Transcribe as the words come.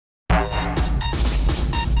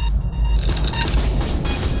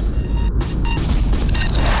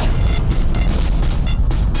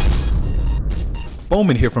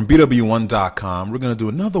BWOne here from BWOne.com. We're going to do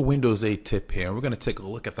another Windows 8 tip here. We're going to take a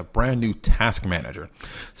look at the brand new Task Manager.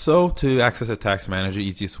 So to access a Task Manager,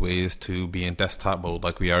 easiest way is to be in desktop mode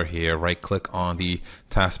like we are here. Right click on the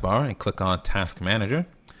taskbar and click on Task Manager.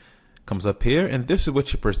 Comes up here, and this is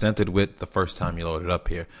what you're presented with the first time you load it up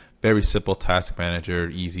here. Very simple Task Manager,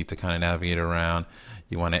 easy to kind of navigate around.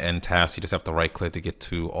 You want to end tasks, you just have to right click to get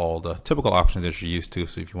to all the typical options that you're used to.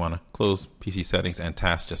 So if you want to close PC settings and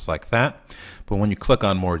tasks just like that. But when you click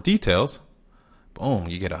on more details, boom,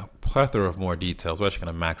 you get a plethora of more details. We're actually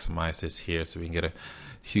going to maximize this here so we can get a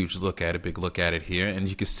huge look at it, big look at it here. And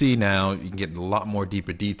you can see now you can get a lot more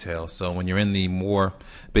deeper details. So when you're in the more,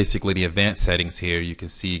 basically the advanced settings here, you can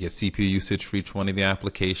see you get CPU usage for each one of the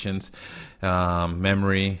applications,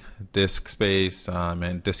 memory, disk space,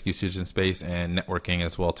 and disk usage and space, and networking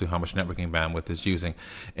as well too, how much networking bandwidth is using.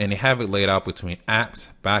 And they have it laid out between apps,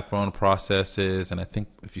 background processes, and I think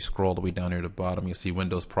if you scroll all the way down here to the bottom, you'll see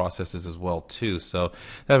Windows processes as well too. So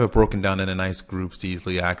they have it broken down into nice groups,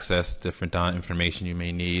 easily access different information you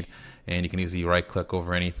may need. And you can easily right click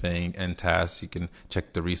over anything, end tasks. You can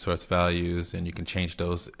check the resource values and you can change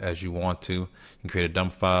those as you want to. You can create a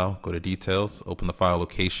dump file, go to details, open the file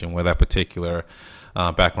location where that particular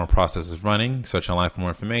background process is running, search online for more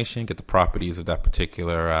information, get the properties of that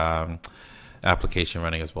particular application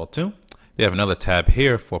running as well too. They have another tab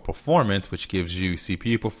here for performance, which gives you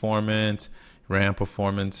CPU performance, RAM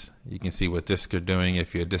performance. You can see what disks are doing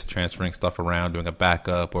if you're disk transferring stuff around, doing a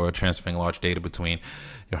backup or transferring large data between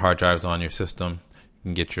your hard drives on your system. You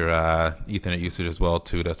can get your Ethernet usage as well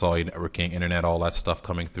too. That's all your networking, internet, all that stuff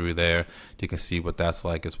coming through there. You can see what that's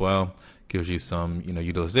like as well. Gives you some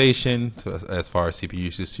utilization as far as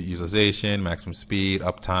CPU utilization, maximum speed,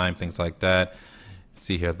 uptime, things like that.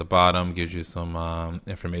 See here at the bottom, gives you some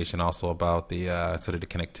information also about the sort of the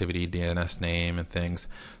connectivity, DNS name and things.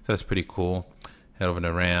 So that's pretty cool. Head over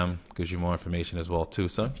to RAM, gives you more information as well too.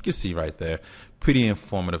 So you can see right there, pretty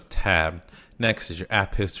informative tab. Next is your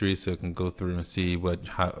app history, so you can go through and see what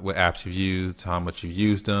apps you've used, how much you've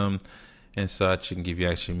used them, and such. It can give you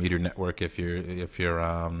actually meter network if you're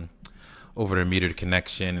over the metered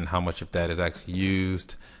connection and how much of that is actually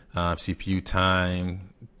used. CPU time,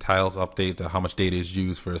 tiles update, how much data is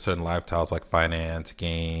used for certain live tiles like finance,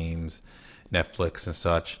 games, Netflix, and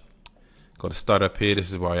such. Go to startup here.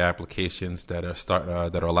 This is where your applications that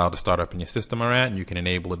are allowed to start up in your system are at, and you can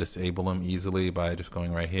enable or disable them easily by just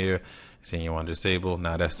going right here, saying you want to disable.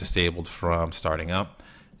 Now that's disabled from starting up,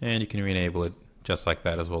 and you can re-enable it just like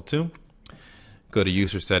that as well too. Go to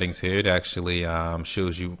user settings here. It actually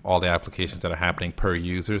shows you all the applications that are happening per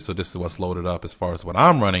user. So this is what's loaded up as far as what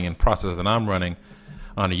I'm running and processes that I'm running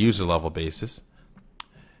on a user level basis.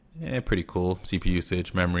 Yeah, pretty cool. CPU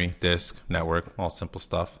usage, memory, disk, network, all simple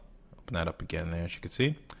stuff. Open that up again there, as you can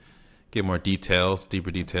see. Get more details,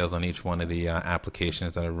 deeper details on each one of the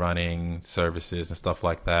applications that are running, services and stuff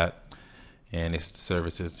like that. And it's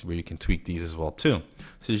services where you can tweak these as well too.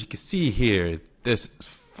 So as you can see here, this is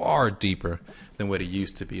far deeper than what it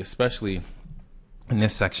used to be, especially in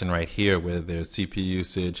this section right here where there's CPU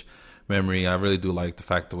usage, memory. I really do like the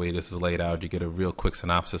fact the way this is laid out. You get a real quick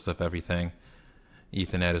synopsis of everything.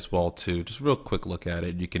 Ethernet as well too. Just real quick look at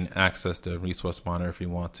it. You can access the resource monitor if you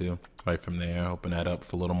want to right from there. Open that up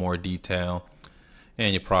for a little more detail.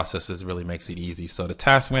 And your processes really makes it easy. So the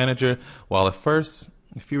Task Manager, while at first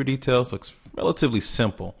fewer details, looks relatively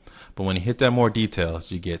simple. But when you hit that more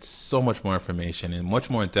details, you get so much more information and much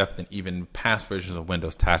more in depth than even past versions of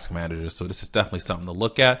Windows Task Manager. So this is definitely something to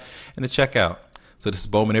look at and to check out. So this is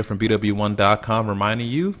BWOne here from BWOne.com reminding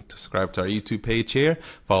you to subscribe to our YouTube page here,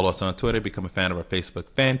 follow us on Twitter, become a fan of our Facebook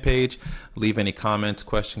fan page, leave any comments,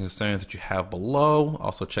 questions, concerns that you have below.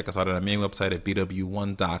 Also check us out on our main website at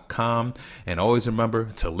BWOne.com. And always remember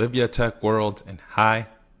to live your tech world in high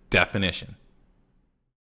definition.